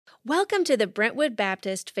Welcome to the Brentwood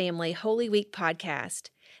Baptist Family Holy Week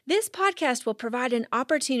podcast. This podcast will provide an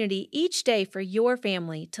opportunity each day for your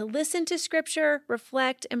family to listen to Scripture,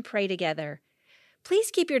 reflect, and pray together.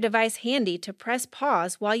 Please keep your device handy to press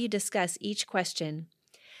pause while you discuss each question.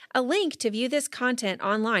 A link to view this content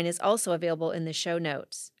online is also available in the show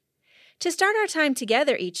notes. To start our time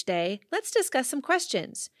together each day, let's discuss some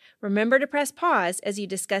questions. Remember to press pause as you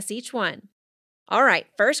discuss each one. All right,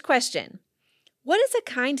 first question. What is a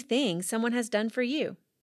kind thing someone has done for you?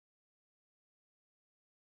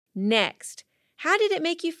 Next, how did it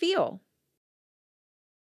make you feel?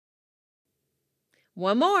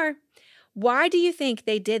 One more. Why do you think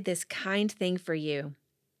they did this kind thing for you?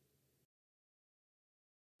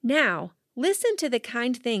 Now, listen to the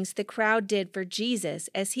kind things the crowd did for Jesus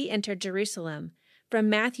as he entered Jerusalem from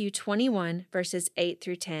Matthew 21, verses 8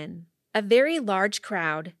 through 10. A very large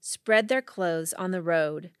crowd spread their clothes on the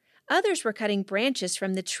road. Others were cutting branches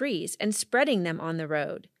from the trees and spreading them on the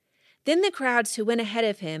road. Then the crowds who went ahead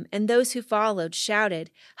of him and those who followed shouted,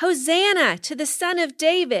 "Hosanna to the Son of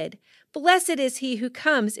David! Blessed is he who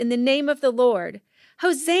comes in the name of the Lord!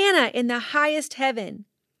 Hosanna in the highest heaven!"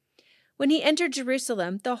 When he entered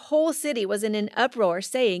Jerusalem, the whole city was in an uproar,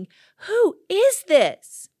 saying, "Who is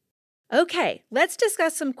this?" Okay, let's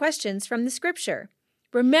discuss some questions from the scripture.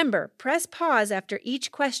 Remember, press pause after each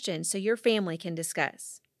question so your family can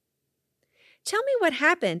discuss. Tell me what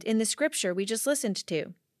happened in the scripture we just listened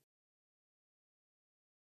to.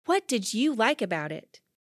 What did you like about it?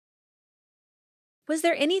 Was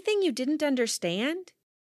there anything you didn't understand?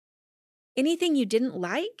 Anything you didn't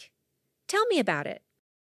like? Tell me about it.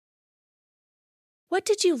 What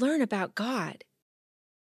did you learn about God?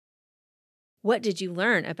 What did you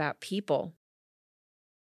learn about people?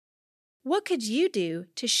 What could you do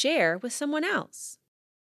to share with someone else?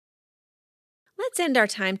 Let's end our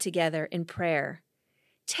time together in prayer.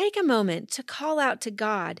 Take a moment to call out to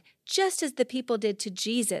God just as the people did to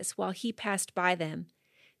Jesus while he passed by them.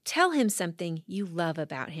 Tell him something you love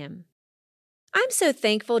about him. I'm so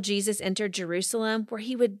thankful Jesus entered Jerusalem where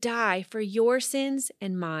he would die for your sins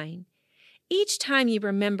and mine. Each time you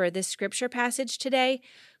remember this scripture passage today,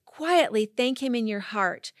 quietly thank him in your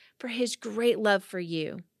heart for his great love for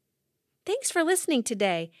you. Thanks for listening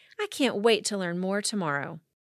today. I can't wait to learn more tomorrow.